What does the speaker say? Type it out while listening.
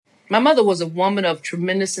My mother was a woman of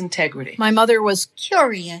tremendous integrity. My mother was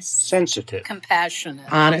curious, sensitive, compassionate,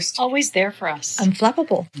 honest, always there for us,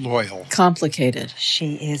 unflappable, loyal, complicated.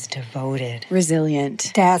 She is devoted,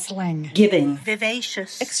 resilient, dazzling, giving,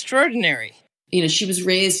 vivacious, extraordinary. You know, she was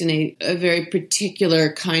raised in a very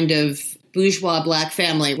particular kind of bourgeois black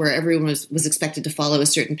family where everyone was expected to follow a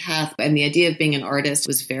certain path. And the idea of being an artist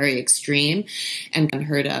was very extreme and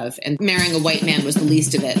unheard of. And marrying a white man was the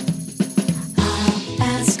least of it.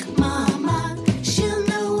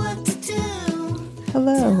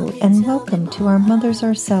 Hello, and welcome to Our Mothers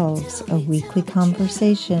Ourselves, a weekly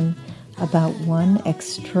conversation about one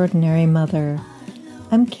extraordinary mother.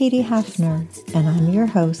 I'm Katie Hafner, and I'm your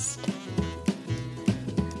host.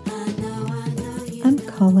 I'm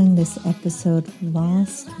calling this episode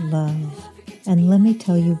Lost Love, and let me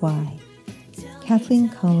tell you why. Kathleen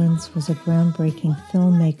Collins was a groundbreaking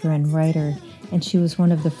filmmaker and writer, and she was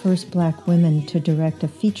one of the first Black women to direct a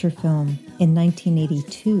feature film in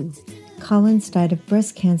 1982. Collins died of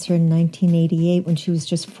breast cancer in 1988 when she was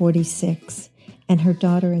just 46, and her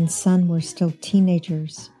daughter and son were still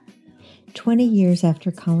teenagers. 20 years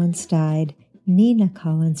after Collins died, Nina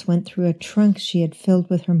Collins went through a trunk she had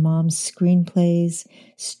filled with her mom's screenplays,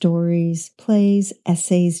 stories, plays,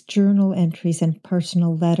 essays, journal entries, and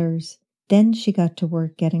personal letters. Then she got to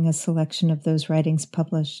work getting a selection of those writings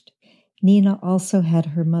published. Nina also had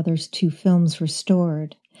her mother's 2 films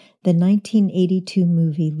restored. The 1982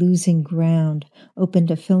 movie Losing Ground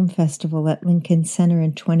opened a film festival at Lincoln Center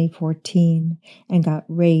in 2014 and got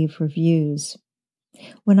rave reviews.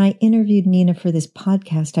 When I interviewed Nina for this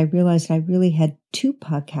podcast, I realized I really had 2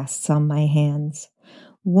 podcasts on my hands.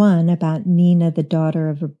 One about Nina, the daughter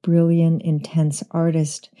of a brilliant, intense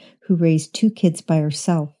artist who raised 2 kids by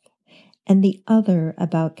herself, and the other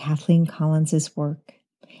about Kathleen Collins's work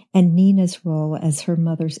and Nina's role as her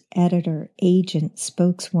mother's editor, agent,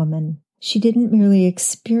 spokeswoman. She didn't merely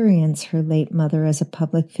experience her late mother as a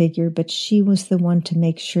public figure, but she was the one to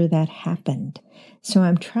make sure that happened. So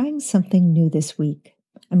I'm trying something new this week.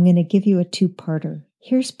 I'm going to give you a 2-parter.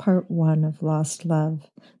 Here's part 1 of Lost Love,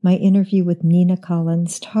 my interview with Nina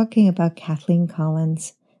Collins talking about Kathleen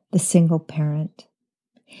Collins, the single parent.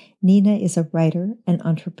 Nina is a writer and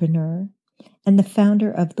entrepreneur and the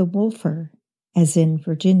founder of The Wolfer, as in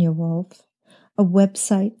Virginia Woolf, a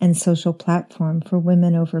website and social platform for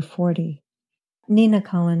women over 40. Nina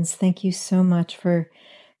Collins, thank you so much for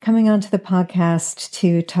coming onto the podcast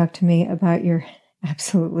to talk to me about your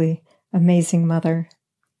absolutely amazing mother.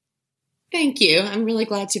 Thank you. I'm really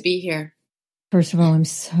glad to be here. First of all, I'm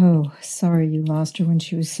so sorry you lost her when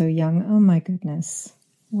she was so young. Oh my goodness.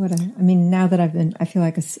 Now that I feel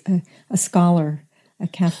like a scholar, a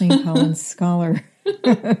Kathleen Collins scholar.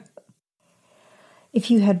 If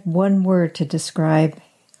you had one word to describe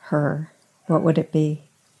her, what would it be?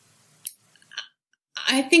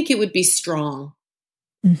 I think it would be strong.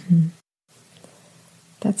 Mm-hmm.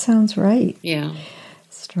 That sounds right. Yeah.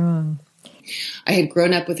 Strong. I had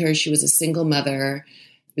grown up with her. She was a single mother.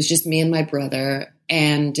 It was just me and my brother.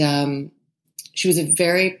 And she was a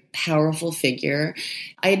very powerful figure.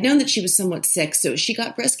 I had known that she was somewhat sick. So she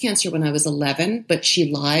got breast cancer when I was 11, but she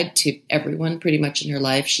lied to everyone pretty much in her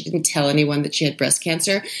life. She didn't tell anyone that she had breast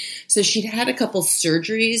cancer. So she'd had a couple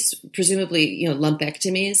surgeries, presumably,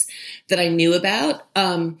 lumpectomies that I knew about.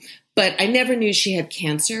 But I never knew she had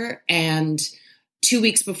cancer. And 2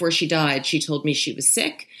 weeks before she died, she told me she was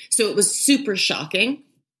sick. So it was super shocking,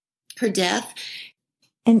 her death.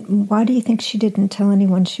 And why do you think she didn't tell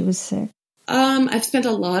anyone she was sick? I've spent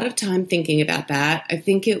a lot of time thinking about that. I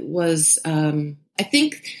think it was, I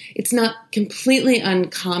think it's not completely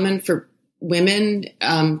uncommon for women,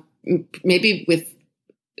 maybe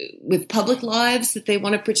with public lives that they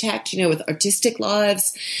want to protect, with artistic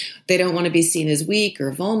lives. They don't want to be seen as weak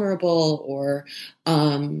or vulnerable or,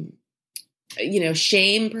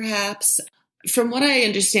 shame perhaps. From what I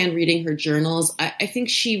understand reading her journals, I think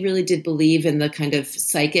she really did believe in the kind of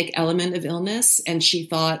psychic element of illness. And she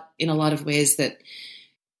thought in a lot of ways that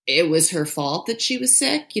it was her fault that she was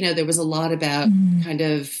sick. There was a lot about kind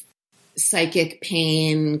of psychic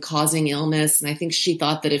pain causing illness. And I think she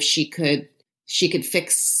thought that if she could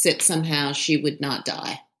fix it somehow, she would not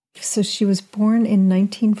die. So she was born in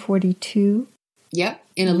 1942? Yep,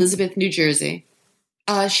 in Elizabeth, New Jersey.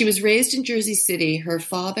 She was raised in Jersey City. Her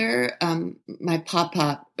father, my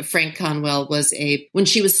papa, Frank Conwell, when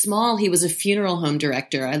she was small, he was a funeral home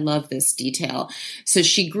director. I love this detail. So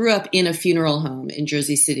she grew up in a funeral home in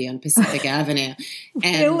Jersey City on Pacific Avenue.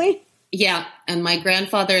 And, really? Yeah. And my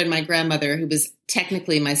grandfather and my grandmother, who was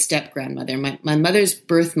technically my step-grandmother, my mother's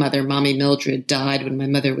birth mother, Mommy Mildred, died when my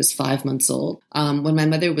mother was 5 months old. When my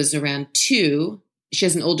mother was around 2, she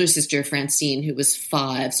has an older sister, Francine, who was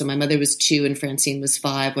 5. So my mother was 2 and Francine was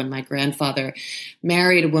 5 when my grandfather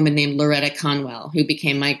married a woman named Loretta Conwell, who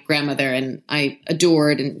became my grandmother and I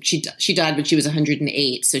adored. And she died when she was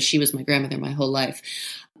 108. So she was my grandmother my whole life.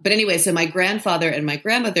 But anyway, so my grandfather and my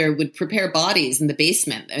grandmother would prepare bodies in the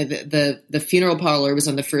basement. The funeral parlor was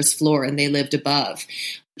on the first floor and they lived above.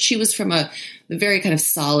 She was from a very kind of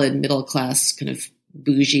solid middle class, kind of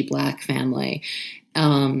bougie Black family.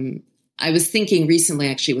 I was thinking recently,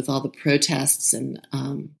 actually, with all the protests and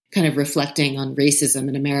kind of reflecting on racism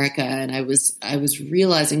in America, and I was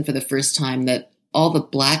realizing for the first time that all the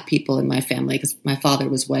Black people in my family, because my father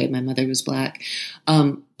was white, my mother was Black,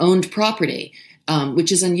 owned property,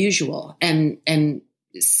 which is unusual and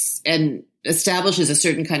establishes a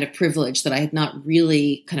certain kind of privilege that I had not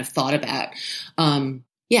really kind of thought about.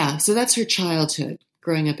 So that's her childhood,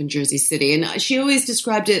 growing up in Jersey City. And she always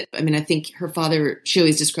described it, I mean, I think she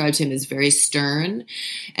always described him as very stern,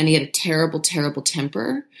 and he had a terrible, terrible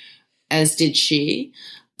temper, as did she.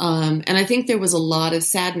 And I think there was a lot of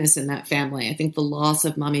sadness in that family. I think the loss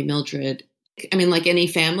of Mommy Mildred, I mean, like any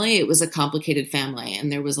family, it was a complicated family,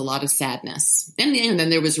 and there was a lot of sadness. And then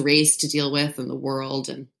there was race to deal with and the world.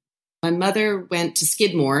 And my mother went to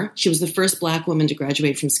Skidmore. She was the first Black woman to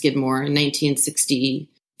graduate from Skidmore in 1962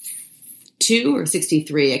 or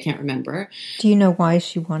 63, I can't remember. Do you know why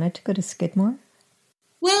she wanted to go to Skidmore?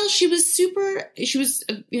 Well, she was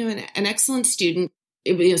an excellent student.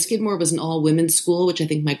 Skidmore was an all-women's school, which I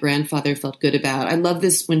think my grandfather felt good about. I love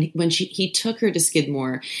this when he took her to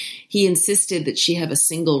Skidmore, he insisted that she have a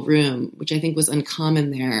single room, which I think was uncommon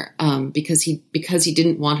there, because he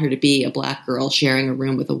didn't want her to be a Black girl sharing a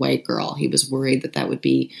room with a white girl. He was worried that would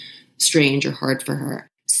be strange or hard for her.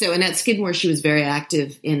 So, and at Skidmore, she was very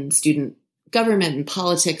active in student government and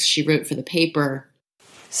politics. She wrote for the paper.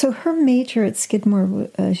 So her major at Skidmore,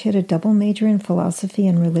 she had a double major in philosophy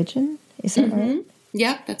and religion. Is that right?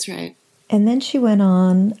 Yep, that's right. And then she went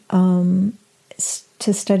on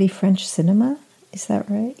to study French cinema. Is that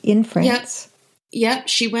right? In France? Yep.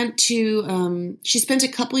 She went to, she spent a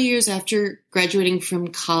couple years after graduating from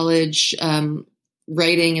college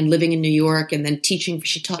writing and living in New York and then teaching.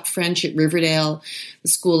 She taught French at Riverdale, the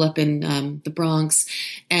school up in the Bronx.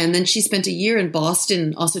 And then she spent a year in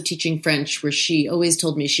Boston also teaching French, where she always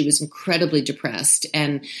told me she was incredibly depressed.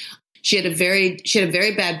 And she had a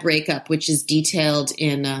very bad breakup, which is detailed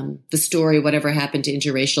in the story, Whatever Happened to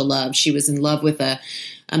Interracial Love. She was in love with a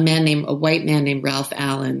white man named Ralph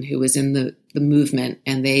Allen, who was in the movement,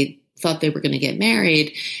 and they thought they were going to get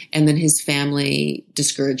married. And then his family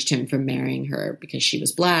discouraged him from marrying her because she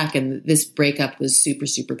was Black. And this breakup was super,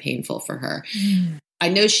 super painful for her. Mm. I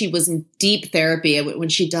know she was in deep therapy. When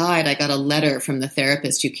she died, I got a letter from the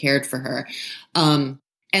therapist who cared for her. And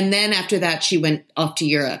then after that, she went off to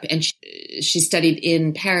Europe, and she studied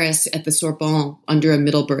in Paris at the Sorbonne under a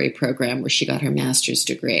Middlebury program, where she got her master's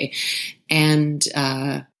degree. And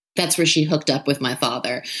that's where she hooked up with my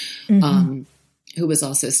father, who was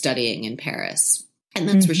also studying in Paris. And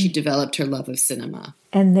that's where she developed her love of cinema.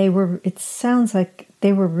 And it sounds like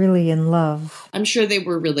they were really in love. I'm sure they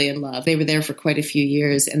were really in love. They were there for quite a few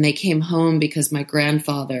years, and they came home because my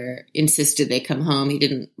grandfather insisted they come home. He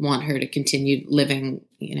didn't want her to continue living,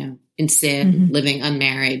 in sin, living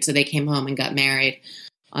unmarried. So they came home and got married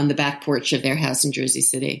on the back porch of their house in Jersey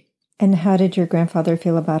City. And how did your grandfather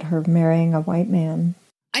feel about her marrying a white man?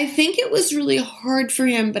 I think it was really hard for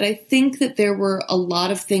him, but I think that there were a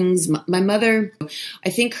lot of things. My mother, I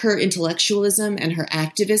think her intellectualism and her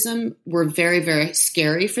activism were very, very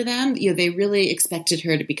scary for them. They really expected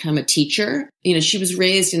her to become a teacher. She was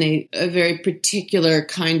raised in a very particular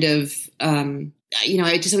kind of,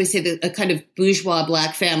 I just always say that a kind of bourgeois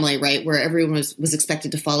Black family, right, where everyone was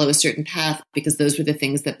expected to follow a certain path because those were the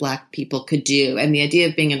things that Black people could do. And the idea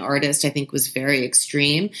of being an artist, I think, was very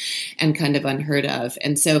extreme and kind of unheard of.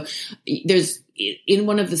 And so in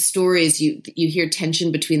one of the stories, you hear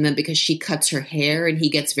tension between them because she cuts her hair and he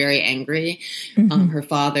gets very angry. Her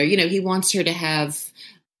father, he wants her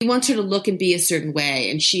to look and be a certain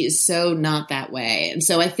way, and she is so not that way. And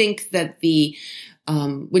so I think that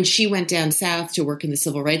when she went down south to work in the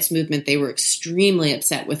civil rights movement, they were extremely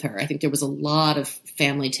upset with her. I think there was a lot of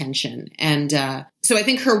family tension. And so I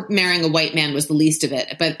think her marrying a white man was the least of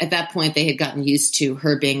it. But at that point, they had gotten used to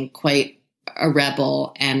her being quite a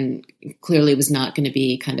rebel and clearly was not going to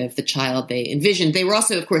be kind of the child they envisioned. They were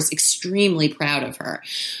also, of course, extremely proud of her.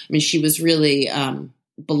 I mean, she was really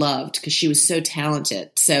beloved because she was so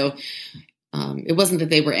talented. So it wasn't that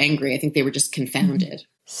they were angry. I think they were just confounded.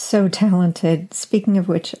 So talented. Speaking of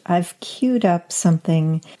which, I've queued up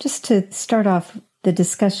something just to start off the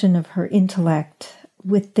discussion of her intellect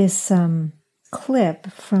with this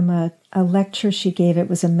clip from a lecture she gave. It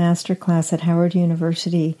was a master class at Howard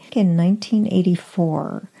University in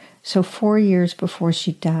 1984, so 4 years before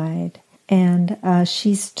she died. And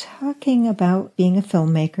she's talking about being a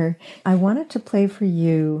filmmaker. I wanted to play for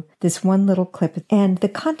you this one little clip. And the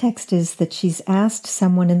context is that she's asked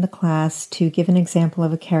someone in the class to give an example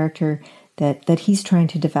of a character that he's trying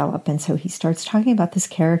to develop. And so he starts talking about this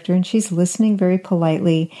character, and she's listening very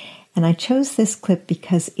politely. And I chose this clip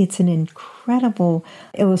because it's an incredible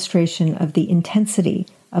illustration of the intensity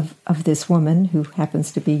of this woman who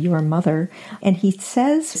happens to be your mother. And he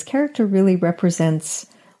says his character really represents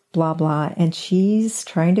blah, blah, and she's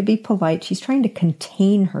trying to be polite. She's trying to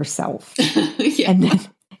contain herself. Yeah.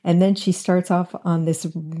 And then she starts off on this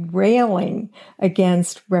railing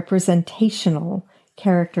against representational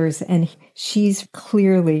characters, and she's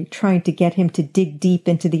clearly trying to get him to dig deep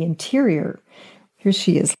into the interior. Here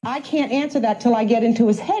she is. I can't answer that till I get into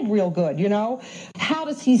his head real good, you know? How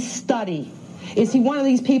does he study? Is he one of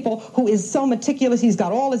these people who is so meticulous? He's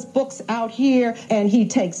got all his books out here, and he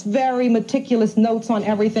takes very meticulous notes on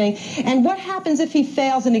everything. And what happens if he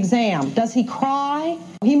fails an exam? Does he cry?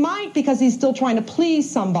 He might, because he's still trying to please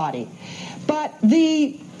somebody. But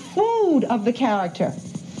the food of the character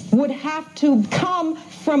would have to come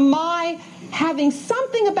from my having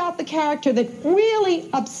something about the character that really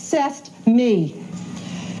obsessed me.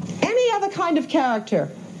 Any other kind of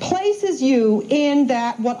character places you in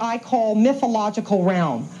that what I call mythological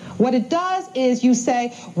realm. What it does is you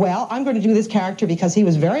say, well, I'm going to do this character because he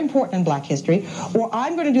was very important in Black history, or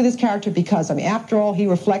I'm going to do this character because, after all, he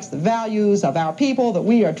reflects the values of our people that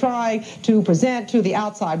we are trying to present to the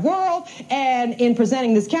outside world, and in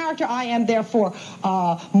presenting this character, I am therefore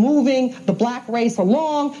moving the Black race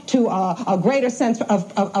along to a greater sense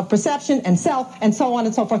of perception and self, and so on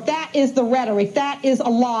and so forth. That is the rhetoric. That is a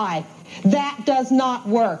lie. That does not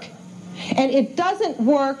work. And it doesn't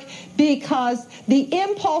work because the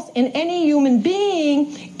impulse in any human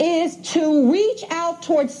being is to reach out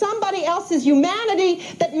towards somebody else's humanity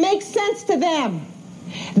that makes sense to them.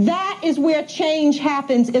 That is where change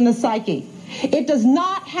happens in the psyche. It does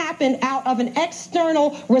not happen out of an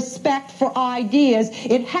external respect for ideas.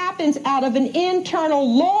 It happens out of an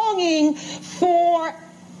internal longing for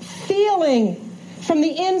feeling from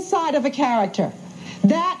the inside of a character.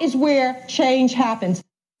 That is where change happens.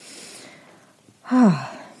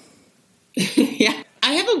 Yeah,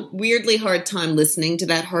 I have a weirdly hard time listening to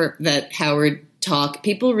that Howard talk.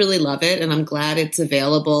 People really love it, and I'm glad it's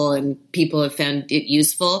available and people have found it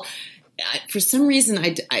useful. For some reason,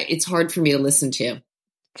 it's hard for me to listen to.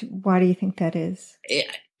 Why do you think that is?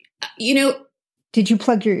 Did you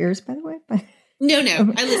plug your ears, by the way? No,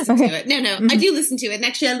 I listen to it. No, mm-hmm. I do listen to it. And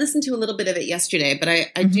actually, I listened to a little bit of it yesterday, but I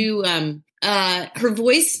mm-hmm. do. Her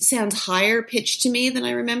voice sounds higher pitched to me than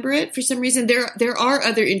I remember it for some reason. There are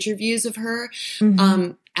other interviews of her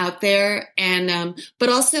mm-hmm. Out there, and but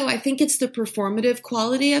also I think it's the performative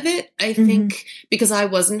quality of it. I mm-hmm. think because I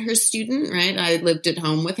wasn't her student, right? I lived at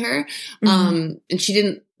home with her, mm-hmm. And she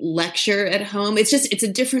didn't lecture at home. It's a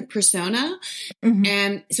different persona. Mm-hmm.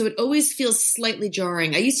 And so it always feels slightly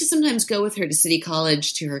jarring. I used to sometimes go with her to City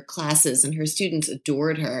College to her classes, and her students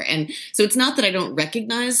adored her. And so it's not that I don't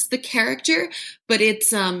recognize the character, but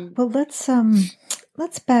it's, well,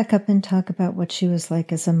 let's back up and talk about what she was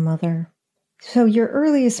like as a mother. So your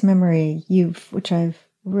earliest memory you've written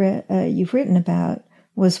about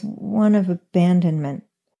was one of abandonment.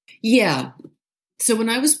 Yeah. So when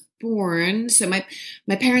I was born, so my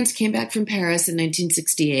parents came back from Paris in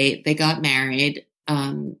 1968. They got married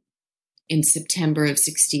in September of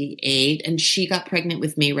 68, and she got pregnant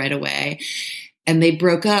with me right away. And they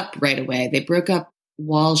broke up right away. They broke up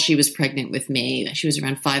while she was pregnant with me. She was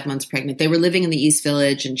around 5 months pregnant. They were living in the East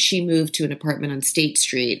Village, and she moved to an apartment on State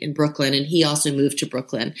Street in Brooklyn, and he also moved to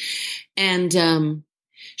Brooklyn. And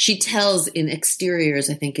she tells in Exteriors,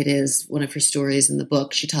 I think it is one of her stories in the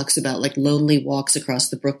book, she talks about like lonely walks across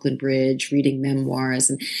the Brooklyn Bridge, reading memoirs.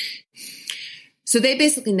 And so they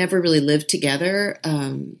basically never really lived together.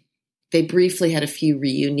 They briefly had a few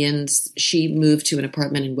reunions. She moved to an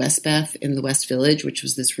apartment in Westbeth in the West Village, which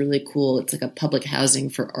was this really cool, it's like a public housing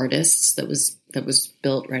for artists that was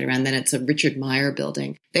built right around then. It's a Richard Meyer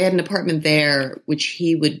building. They had an apartment there, which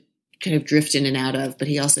he would kind of drift in and out of, but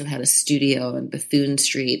he also had a studio on Bethune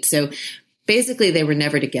Street. So basically they were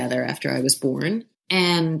never together after I was born.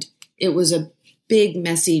 And it was a big,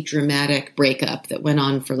 messy, dramatic breakup that went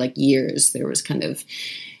on for like years. There was kind of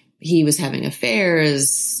he was having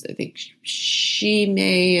affairs. I think she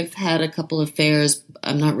may have had a couple of affairs.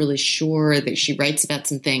 I'm not really sure. That she writes about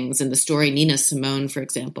some things in the story, Nina Simone, for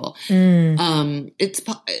example. So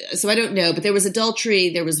I don't know, but there was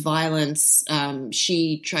adultery, there was violence.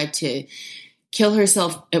 She tried to kill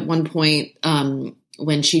herself at one point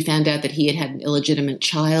when she found out that he had an illegitimate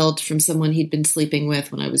child from someone he'd been sleeping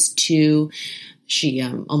with when I was 2. She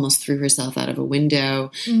almost threw herself out of a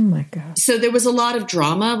window. Oh my God. So there was a lot of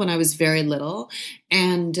drama when I was very little.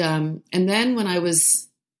 And then when I was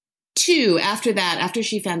 2, after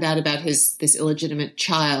she found out about this illegitimate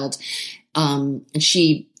child, and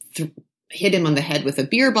she hit him on the head with a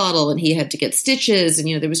beer bottle and he had to get stitches.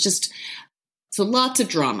 And, there was just so lots of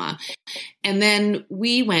drama. And then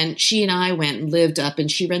she and I went and lived up, and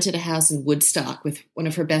she rented a house in Woodstock with one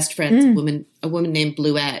of her best friends, a woman named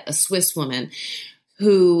Bluette, a Swiss woman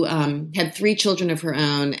who had 3 children of her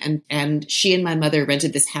own. And she and my mother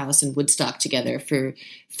rented this house in Woodstock together for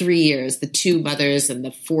 3 years, the 2 mothers and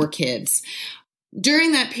the 4 kids.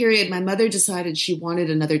 During that period, my mother decided she wanted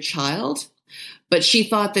another child, but she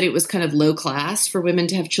thought that it was kind of low class for women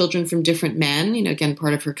to have children from different men, again,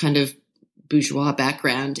 part of her kind of bourgeois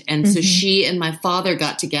background. And so she and my father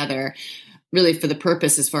got together really for the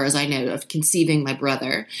purpose, as far as I know, of conceiving my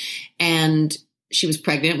brother. And she was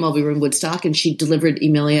pregnant while we were in Woodstock, and she delivered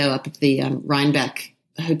Emilio up at the Rhinebeck,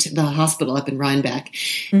 the hospital up in Rhinebeck.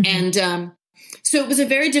 And so it was a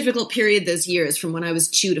very difficult period those years from when I was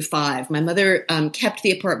 2 to 5. My mother kept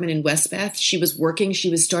the apartment in Westbeth. She was working. She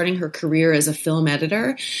was starting her career as a film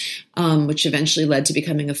editor, which eventually led to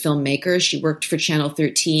becoming a filmmaker. She worked for Channel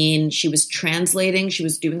 13. She was translating. She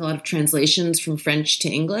was doing a lot of translations from French to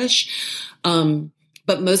English,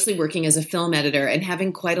 but mostly working as a film editor and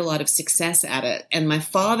having quite a lot of success at it. And my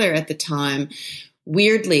father at the time,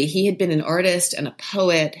 weirdly, he had been an artist and a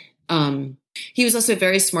poet. He was also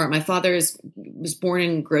very smart. My father was born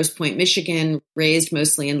in Grosse Pointe, Michigan, raised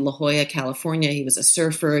mostly in La Jolla, California. He was a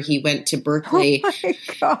surfer. He went to Berkeley. Oh my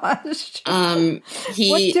gosh.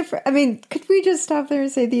 What different? I mean, could we just stop there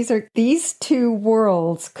and say these 2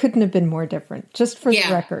 worlds couldn't have been more different, just for the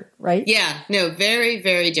record, right? Yeah, no, very,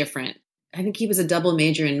 very different. I think he was a double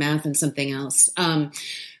major in math and something else.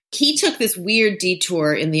 He took this weird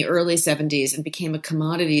detour in the early 70s and became a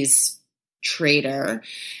commodities trader.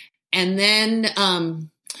 And then,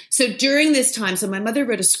 so during this time, my mother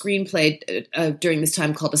wrote a screenplay during this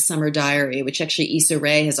time called A Summer Diary, which actually Issa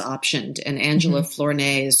Rae has optioned, and Angela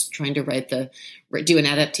Flornay is trying to do an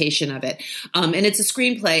adaptation of it. And it's a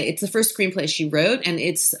screenplay. It's the first screenplay she wrote, and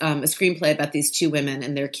it's a screenplay about these 2 women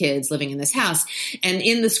and their kids living in this house. And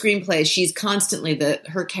in the screenplay, she's constantly,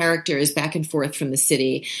 her character is back and forth from the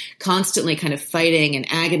city, constantly kind of fighting and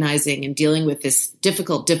agonizing and dealing with this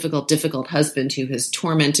difficult husband who has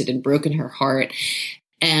tormented and broken her heart.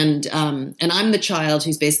 And I'm the child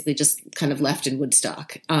who's basically just kind of left in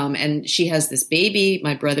Woodstock. And she has this baby,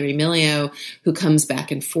 my brother Emilio, who comes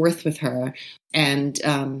back and forth with her. And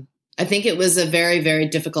I think it was a very, very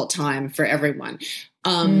difficult time for everyone.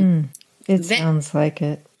 Sounds like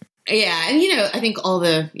it. Yeah. And, I think all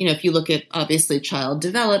the, if you look at obviously child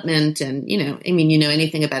development and,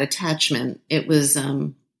 anything about attachment, it was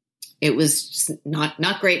just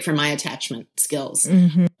not great for my attachment skills.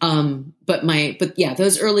 But yeah,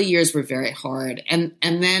 those early years were very hard. And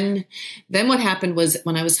then what happened was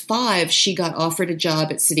when I was 5, she got offered a job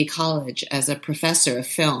at City College as a professor of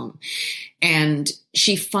film. And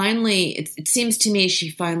she finally, it seems to me, she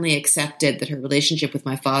finally accepted that her relationship with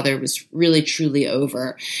my father was really, truly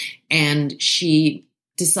over. And she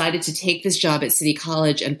decided to take this job at City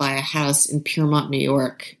College and buy a house in Piermont, New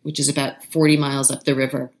York, which is about 40 miles up the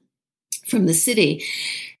river from the city.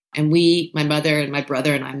 And my mother and my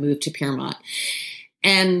brother and I moved to Piermont.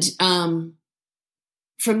 And from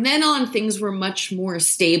then on, things were much more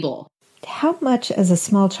stable. How much as a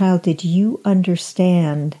small child did you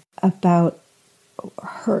understand about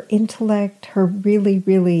her intellect, her really,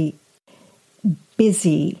 really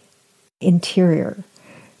busy interior?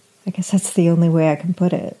 I guess that's the only way I can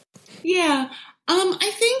put it. Yeah.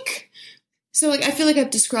 I think so. I feel like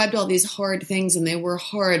I've described all these hard things, and they were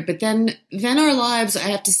hard. But then our lives, I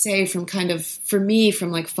have to say, for me,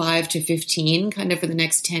 from like 5 to 15, kind of for the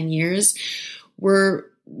next 10 years,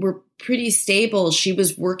 were pretty stable. She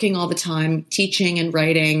was working all the time, teaching and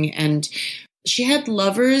writing, and she had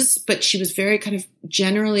lovers, but she was very kind of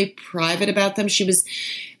generally private about them. She was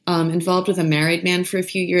involved with a married man for a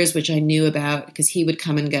few years, which I knew about because he would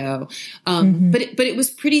come and go. But it was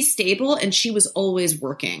pretty stable, and she was always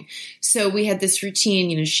working. So we had this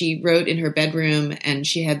routine. She wrote in her bedroom, and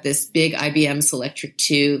she had this big IBM Selectric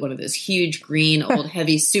 2, one of those huge green, old,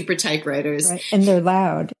 heavy, super typewriters. Right. And they're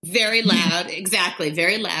loud. Very loud. Exactly.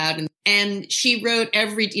 Very loud. And she wrote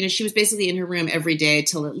she was basically in her room every day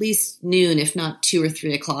till at least noon, if not 2 or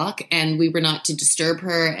 3 o'clock. And we were not to disturb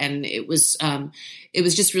her. And it was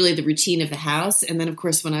just really the routine of the house. And then, of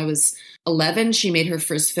course, when I was 11, she made her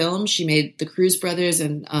first film. She made The Cruz Brothers,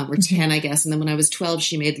 or 10, I guess. And then when I was 12,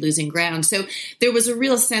 she made Losing Ground. So there was a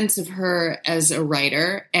real sense of her as a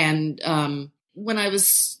writer. And when I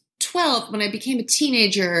was 12, when I became a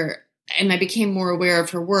teenager and I became more aware of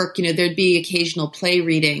her work, there'd be occasional play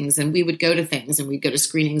readings, and we would go to things, and we'd go to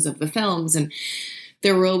screenings of the films. And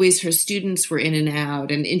there were always her students were in and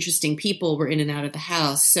out, and interesting people were in and out of the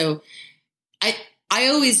house. So I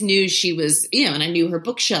always knew she was, and I knew her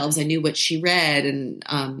bookshelves. I knew what she read. And,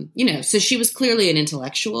 so she was clearly an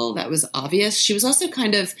intellectual. That was obvious. She was also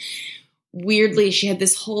kind of weirdly, she had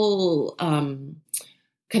this whole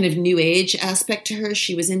kind of new age aspect to her.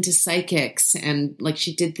 She was into psychics, and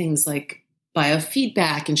she did things like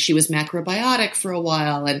biofeedback, and she was macrobiotic for a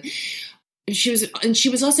while. And she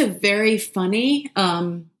was also very funny.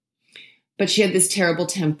 But she had this terrible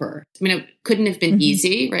temper. I mean, it couldn't have been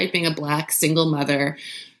easy, right? Being a Black single mother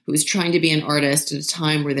who was trying to be an artist at a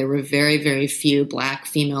time where there were very, very few Black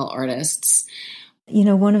female artists.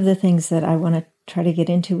 One of the things that I want to try to get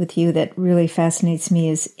into with you that really fascinates me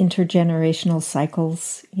is intergenerational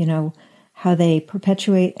cycles, how they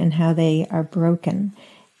perpetuate and how they are broken.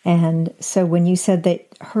 And so when you said that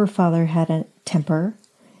her father had a temper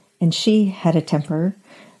and she had a temper,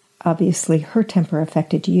 obviously her temper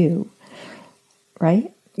affected you.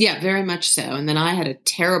 Right? Yeah, very much so. And then I had a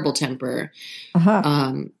terrible temper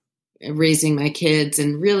raising my kids,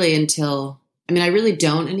 and really I really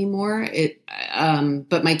don't anymore.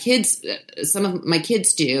 But my kids, some of my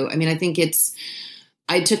kids do. I mean, I think it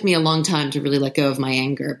took me a long time to really let go of my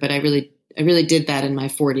anger, but I really did that in my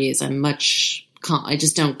 40s. I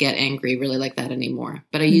just don't get angry really like that anymore,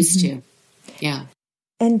 but I used to. Yeah.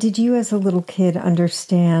 And did you as a little kid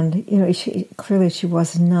understand, clearly she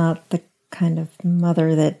was not the kind of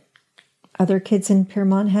mother that other kids in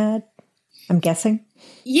Piermont had, I'm guessing?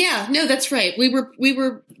 Yeah, no, that's right.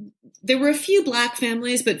 There were a few Black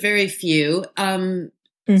families, but very few.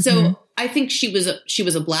 So I think she was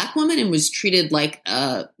a Black woman and was treated like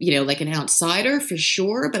like an outsider for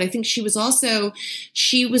sure. But I think she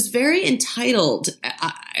was very entitled.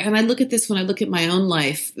 And I look at this when I look at my own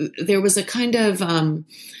life. There was a kind of an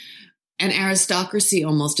aristocracy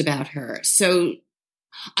almost about her. So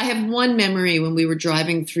I have one memory when we were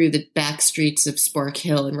driving through the back streets of Spark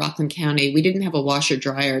Hill in Rockland County. We didn't have a washer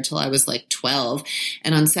dryer until I was 12.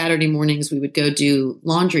 And on Saturday mornings, we would go do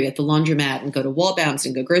laundry at the laundromat and go to Wallbounce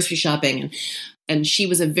and go grocery shopping. And she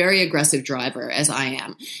was a very aggressive driver, as I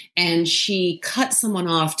am. And she cut someone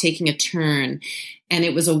off taking a turn. And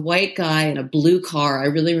it was a white guy in a blue car. I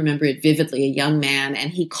really remember it vividly, a young man.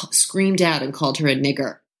 And he screamed out and called her a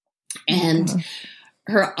nigger. And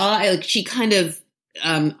her eye, she kind of,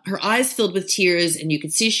 her eyes filled with tears, and you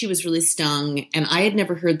could see she was really stung. And I had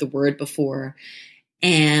never heard the word before.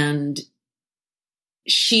 And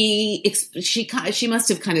she must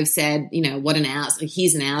have kind of said, what an ass,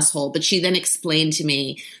 he's an asshole. But she then explained to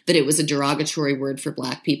me that it was a derogatory word for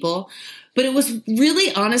Black people. But it was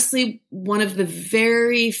really, honestly, one of the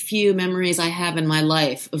very few memories I have in my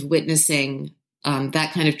life of witnessing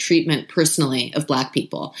that kind of treatment personally of Black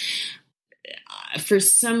people. For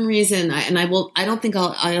some reason, I don't think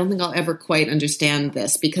I'll ever quite understand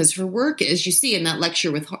this, because her work, as you see in that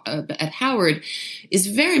lecture at Howard, is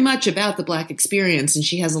very much about the Black experience, and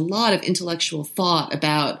she has a lot of intellectual thought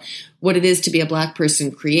about what it is to be a Black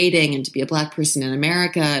person creating and to be a Black person in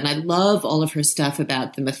America. And I love all of her stuff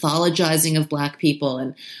about the mythologizing of Black people,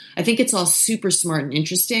 and I think it's all super smart and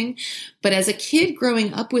interesting. But as a kid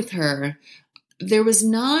growing up with her, there was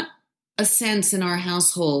not a sense in our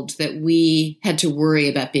household that we had to worry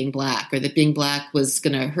about being Black, or that being Black was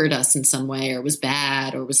going to hurt us in some way, or was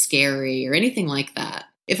bad, or was scary, or anything like that.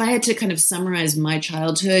 If I had to kind of summarize my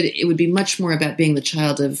childhood, it would be much more about being the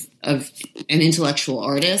child of an intellectual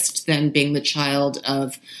artist than being the child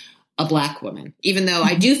of a Black woman. Even though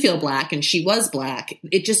I do feel Black and she was Black,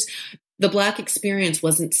 the Black experience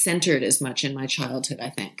wasn't centered as much in my childhood, I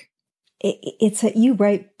think. You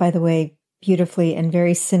write, by the way, beautifully and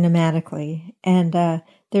very cinematically. And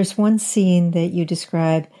there's one scene that you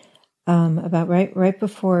describe about right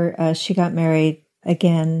before she got married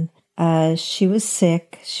again she was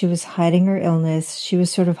sick. She was hiding her illness. She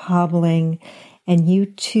was sort of hobbling. And you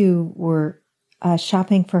two were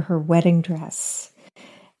shopping for her wedding dress.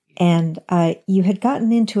 And you had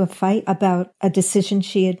gotten into a fight about a decision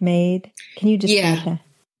she had made. Can you describe that?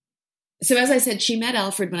 So as I said, she met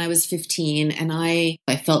Alfred when I was 15, and I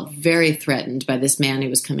felt very threatened by this man who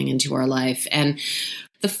was coming into our life. And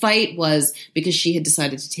the fight was because she had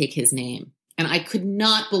decided to take his name. And I could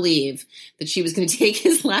not believe that she was going to take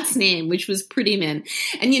his last name, which was Prettyman.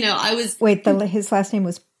 And, I was... Wait, his last name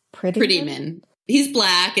was Prettyman? Prettyman. He's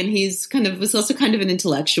Black, and was also kind of an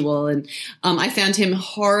intellectual. And I found him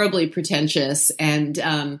horribly pretentious. And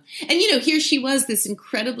here she was, this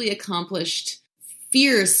incredibly accomplished,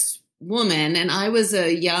 fierce woman, and I was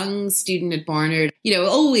a young student at Barnard,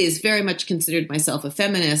 always very much considered myself a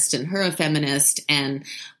feminist and her a feminist, and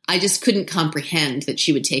I just couldn't comprehend that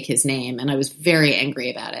she would take his name, and I was very angry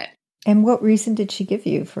about it. And what reason did she give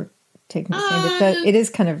you for taking his name? It is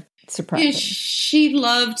kind of surprising. She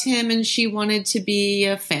loved him, and she wanted to be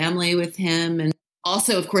a family with him, and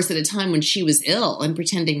also, of course, at a time when she was ill and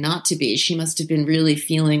pretending not to be, she must have been really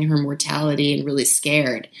feeling her mortality and really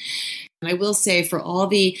scared. And I will say, for all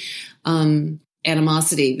the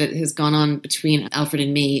animosity that has gone on between Alfred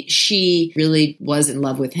and me, she really was in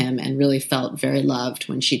love with him and really felt very loved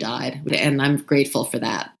when she died. And I'm grateful for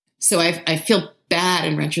that. So I feel bad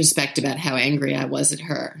in retrospect about how angry I was at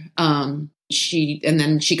her. And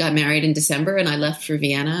then she got married in December, and I left for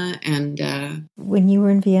Vienna. And when you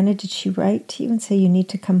were in Vienna, did she write to you and say, "You need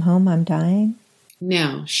to come home, I'm dying"?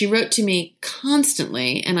 No, she wrote to me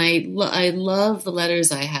constantly, and I love the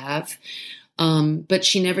letters I have. But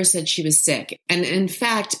she never said she was sick. And in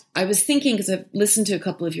fact, I was thinking, because I've listened to a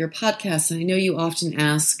couple of your podcasts, and I know you often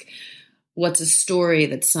ask, what's a story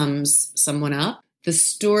that sums someone up? The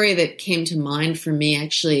story that came to mind for me,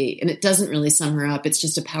 actually, and it doesn't really sum her up, it's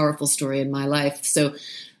just a powerful story in my life. So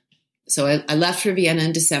I left for Vienna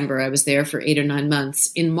in December. I was there for 8 or 9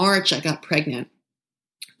 months. In March, I got pregnant.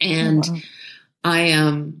 And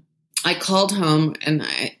I called home, and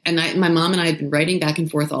my mom and I had been writing back and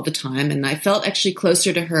forth all the time, and I felt actually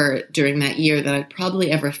closer to her during that year than I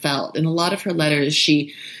probably ever felt. In a lot of her letters,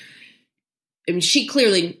 she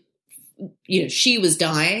clearly, she was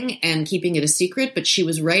dying and keeping it a secret, but she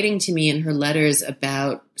was writing to me in her letters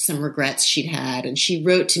about some regrets she'd had, and she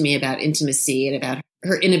wrote to me about intimacy and about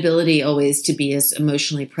her inability always to be as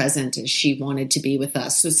emotionally present as she wanted to be with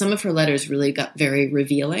us. So some of her letters really got very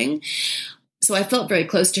revealing. So I felt very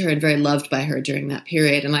close to her and very loved by her during that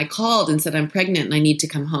period. And I called and said, "I'm pregnant and I need to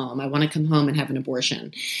come home. I want to come home and have an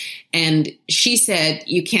abortion." And she said,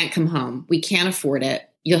 "You can't come home. We can't afford it.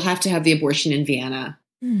 You'll have to have the abortion in Vienna."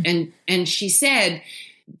 And she said,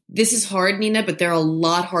 "This is hard, Nina, but there are a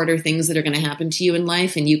lot harder things that are going to happen to you in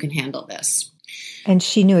life, and you can handle this." And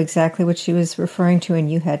she knew exactly what she was referring to,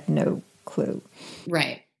 and you had no clue.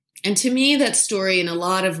 Right. And to me, that story in a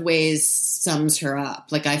lot of ways sums her up.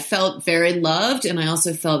 Like, I felt very loved, and I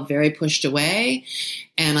also felt very pushed away.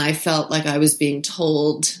 And I felt like I was being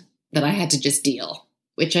told that I had to just deal,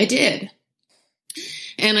 which I did.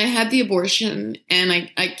 And I had the abortion, and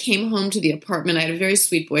I came home to the apartment. I had a very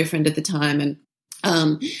sweet boyfriend at the time,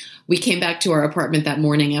 and we came back to our apartment that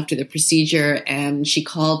morning after the procedure, and she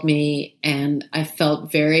called me, and I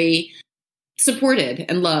felt very supported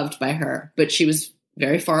and loved by her. But she was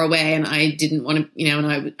very far away, and I didn't want to,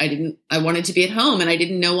 and I wanted to be at home, and I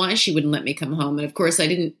didn't know why she wouldn't let me come home. And of course, I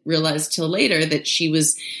didn't realize till later that she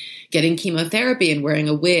was getting chemotherapy and wearing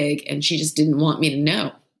a wig, and she just didn't want me to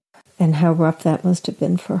know. And how rough that must have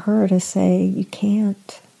been for her to say, "You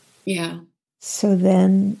can't." Yeah. So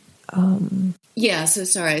then,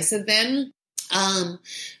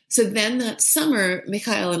 So then that summer,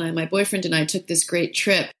 Mikhail and I, my boyfriend and I, took this great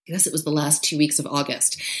trip. I guess it was the last 2 weeks of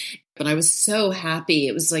August. But I was so happy.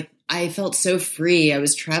 It was like, I felt so free. I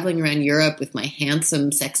was traveling around Europe with my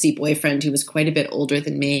handsome, sexy boyfriend who was quite a bit older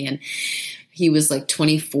than me. And he was like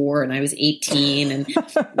 24 and I was 18. And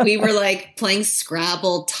we were like playing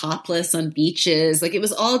Scrabble topless on beaches. Like, it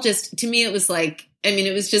was all just, to me, it was like,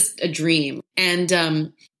 it was just a dream.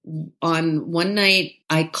 And on one night,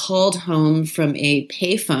 I called home from a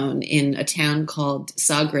payphone in a town called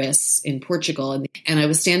Sagres in Portugal. And I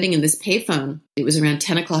was standing in this payphone. It was around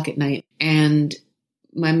 10 o'clock at night. And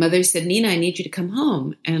my mother said, "Nina, I need you to come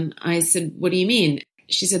home." And I said, "What do you mean?"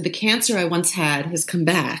 She said, "The cancer I once had has come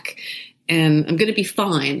back and I'm going to be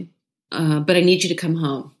fine, but I need you to come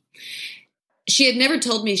home." She had never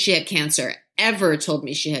told me she had cancer, ever told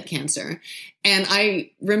me she had cancer. And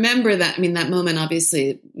I remember that, that moment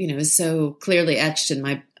obviously, is so clearly etched in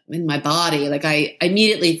my body. Like, I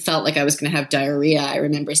immediately felt like I was going to have diarrhea. I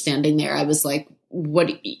remember standing there. I was like what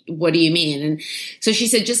do you mean? And so she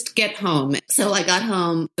said, just get home. So I got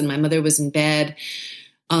home and my mother was in bed.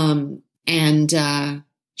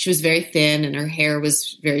 She was very thin and her hair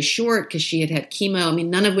was very short because she had chemo. I mean,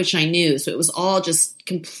 none of which I knew. So it was all just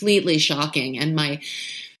completely shocking. And my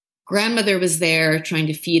grandmother was there trying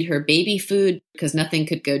to feed her baby food because nothing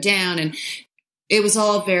could go down. And it was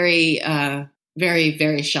all very, very,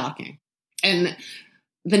 very shocking. And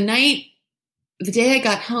the day I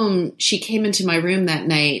got home, she came into my room that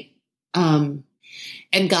night and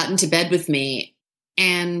got into bed with me.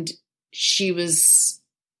 And she was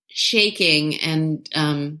shaking and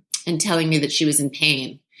telling me that she was in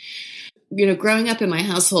pain. You know, growing up in my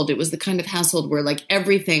household, it was the kind of household where like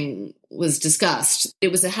everything was discussed.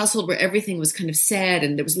 It was a household where everything was kind of said,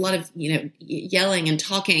 and there was a lot of, you know, yelling and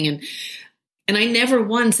talking. And I never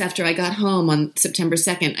once, after I got home on September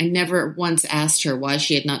 2nd, I never once asked her why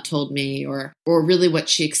she had not told me or really what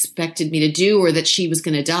she expected me to do or that she was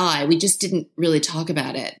going to die. We just didn't really talk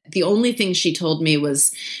about it. The only thing she told me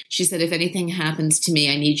was, she said, if anything happens to me,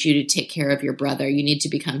 I need you to take care of your brother. You need to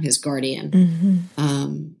become his guardian.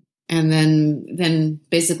 Mm-hmm. And then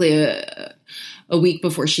basically a week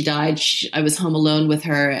before she died, I was home alone with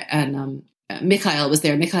her, and Mikhail was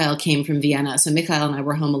there. Mikhail came from Vienna. So Mikhail and I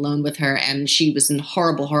were home alone with her, and she was in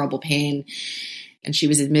horrible, horrible pain. And she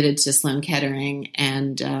was admitted to Sloan Kettering.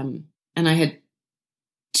 And I had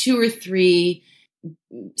 2 or 3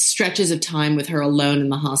 stretches of time with her alone in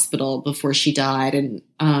the hospital before she died.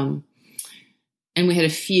 And we had a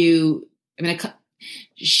few,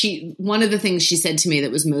 one of the things she said to me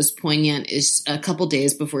that was most poignant is a couple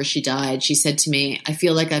days before she died, she said to me, I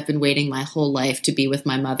feel like I've been waiting my whole life to be with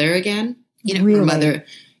my mother again. You know, really?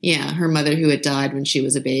 Her mother who had died when she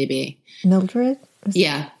was a baby. Mildred?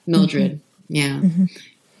 Mildred. Mm-hmm. Yeah.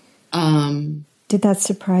 Mm-hmm. Did that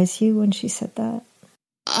surprise you when she said that?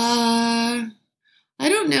 I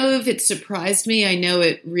don't know if it surprised me. I know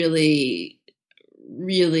it really,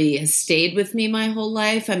 really has stayed with me my whole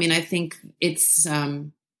life. I mean, I think it's,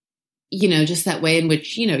 you know, just that way in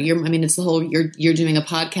which, you know, it's the whole, you're doing a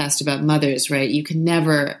podcast about mothers, right? You can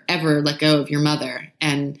never, ever let go of your mother.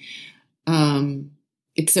 And,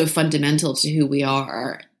 it's so fundamental to who we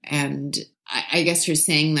are. And I guess her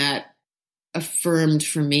saying that affirmed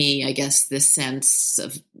for me, I guess, this sense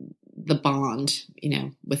of the bond, you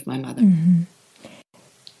know, with my mother. Mm-hmm.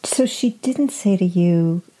 So she didn't say to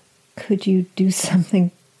you, could you do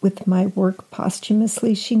something with my work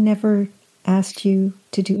posthumously? She never asked you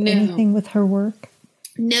to do anything with her work?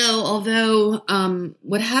 No, although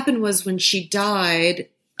what happened was when she died,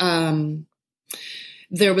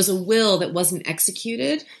 there was a will that wasn't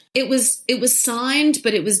executed. It was signed,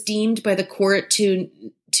 but it was deemed by the court to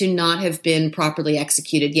not have been properly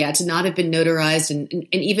executed. Yeah, to not have been notarized, and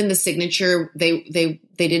even the signature, they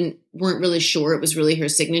weren't really sure it was really her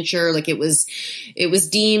signature. Like it was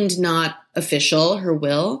deemed not official, her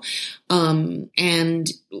will, and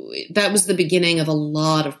that was the beginning of a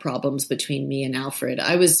lot of problems between me and Alfred.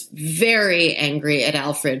 I was very angry at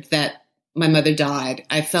Alfred that my mother died.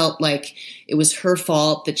 I felt like it was her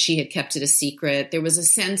fault that she had kept it a secret. There was a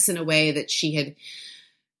sense in a way that she had,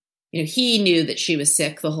 you know, he knew that she was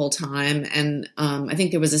sick the whole time. And I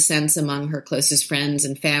think there was a sense among her closest friends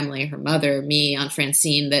and family, her mother, me, Aunt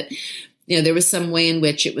Francine, that, you know, there was some way in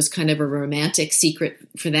which it was kind of a romantic secret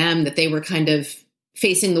for them, that they were kind of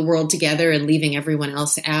facing the world together and leaving everyone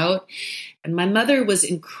else out. And my mother was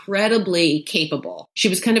incredibly capable. She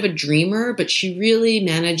was kind of a dreamer, but she really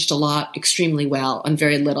managed a lot extremely well on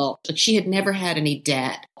very little. She had never had any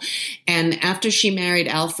debt. And after she married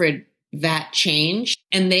Alfred, that changed,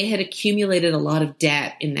 and they had accumulated a lot of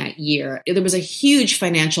debt in that year. There was a huge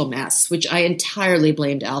financial mess, which I entirely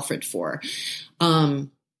blamed Alfred for. And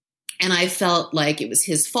I felt like it was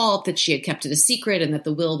his fault that she had kept it a secret and that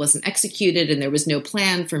the will wasn't executed and there was no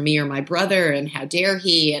plan for me or my brother, and how dare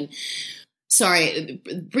he. And sorry,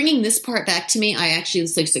 bringing this part back to me, I actually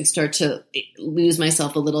start to lose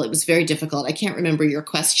myself a little. It was very difficult. I can't remember your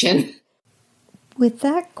question. With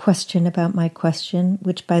that question about my question,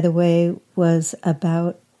 which, by the way, was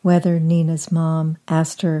about whether Nina's mom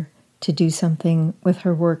asked her to do something with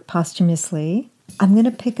her work posthumously, I'm going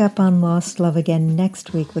to pick up on Lost Love again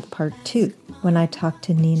next week with part 2, when I talk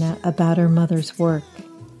to Nina about her mother's work.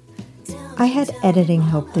 I had editing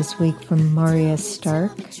help this week from Maria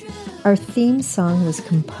Stark. Our theme song was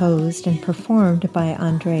composed and performed by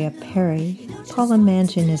Andrea Perry. Paula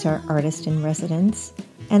Mangin is our artist in residence,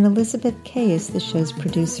 and Elizabeth Kay is the show's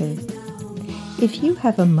producer. If you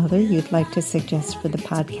have a mother you'd like to suggest for the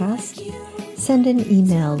podcast, send an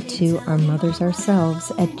email to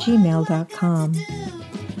ourmothersourselves@gmail.com.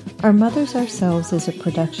 Our Mothers Ourselves is a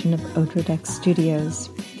production of Odredeck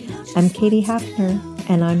Studios. I'm Katie Hafner,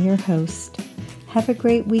 and I'm your host. Have a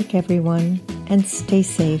great week, everyone, and stay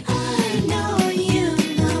safe.